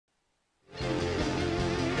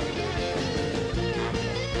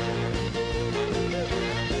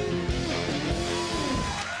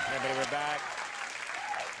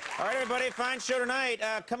everybody. Fine show tonight.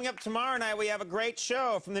 Coming up tomorrow night, we have a great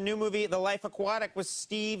show from the new movie, The Life Aquatic, with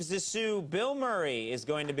Steve Zissou. Bill Murray is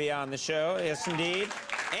going to be on the show. Yes, indeed.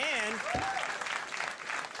 And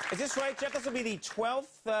is this right, Jeff? This will be the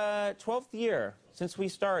 12th year since we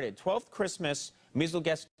started. 12th Christmas. Musical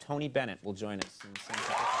guest Tony Bennett will join us.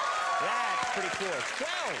 That's pretty cool. 12!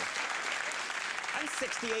 I'm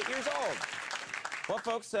 68 years old. Well,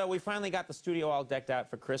 folks, we finally got the studio all decked out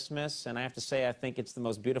for Christmas, and I have to say, I think it's the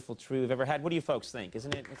most beautiful tree we've ever had. What do you folks think?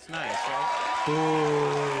 Isn't it? It's nice, right?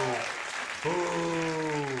 Boo!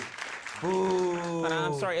 Boo! Boo!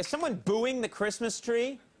 I'm sorry, is someone booing the Christmas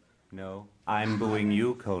tree? No, I'm booing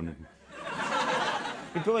you, Conan.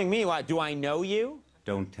 You're booing me? Why? Do I know you?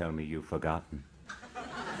 Don't tell me you've forgotten.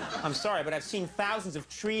 I'm sorry, but I've seen thousands of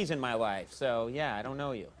trees in my life, so yeah, I don't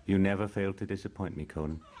know you. You never failed to disappoint me,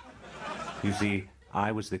 Conan. You see,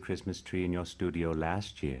 I was the Christmas tree in your studio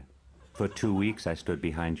last year. For 2 weeks, I stood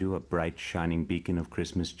behind you, a bright, shining beacon of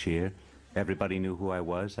Christmas cheer. Everybody knew who I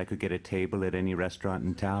was. I could get a table at any restaurant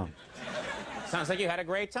in town. Sounds like you had a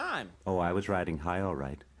great time. Oh, I was riding high, all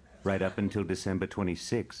right. Right up until December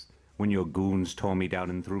 26th, when your goons tore me down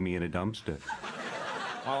and threw me in a dumpster.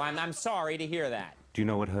 Oh, I'm sorry to hear that. Do you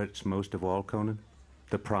know what hurts most of all, Conan?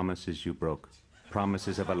 The promises you broke.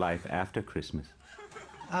 Promises of a life after Christmas.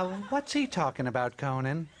 What's he talking about,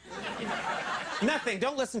 Conan? Nothing.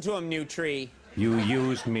 Don't listen to him, new tree. You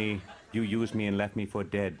used me. You used me and left me for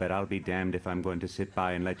dead, but I'll be damned if I'm going to sit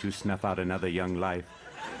by and let you snuff out another young life.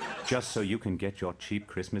 Just so you can get your cheap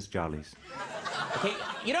Christmas jollies. Okay,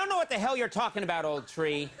 you don't know what the hell you're talking about, old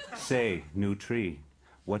tree. Say, new tree,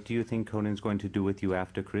 what do you think Conan's going to do with you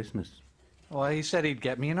after Christmas? Well, he said he'd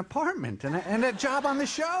get me an apartment and a job on the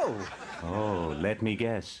show. Oh, let me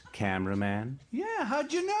guess. Cameraman? Yeah,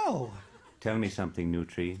 how'd you know? Tell me something, new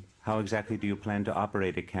tree. How exactly do you plan to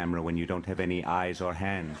operate a camera when you don't have any eyes or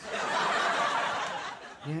hands?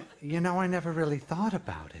 You know, I never really thought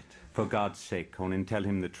about it. For God's sake, Conan, tell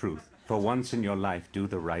him the truth. For once in your life, do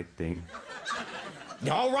the right thing.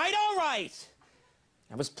 All right, all right.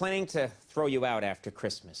 I was planning to throw you out after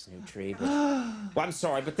Christmas, new tree, but... Well, I'm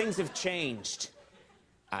sorry, but things have changed.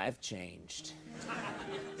 I've changed.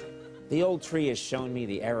 The old tree has shown me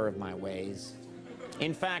the error of my ways.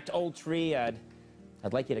 In fact, old tree, I'd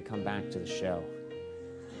like you to come back to the show.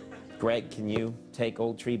 Greg, can you take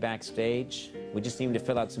old tree backstage? We just need him to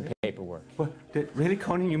fill out some paperwork. What? Really,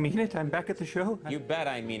 Conan, you mean it? I'm back at the show? You bet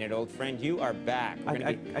I mean it, old friend. You are back.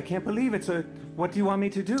 I can't believe it. So what do you want me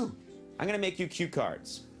to do? I'm going to make you cue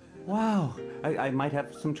cards. Wow. I might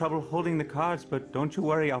have some trouble holding the cards, but don't you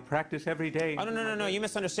worry. I'll practice every day. Oh, no. You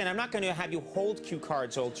misunderstand. I'm not going to have you hold cue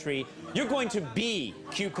cards, old tree. You're going to be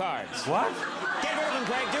cue cards. What? Get rid of them,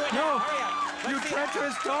 Greg. Do it no. now. Hurry up. You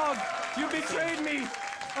treacherous dog. You betrayed me.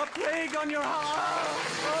 A plague on your house.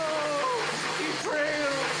 Oh,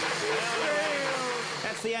 betrayal.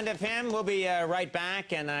 That's the end of him. We'll be right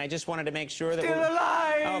back, and I just wanted to make sure that Still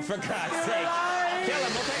alive. Oh, for God's sake. Alive. Kill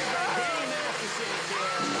him. We'll take a break.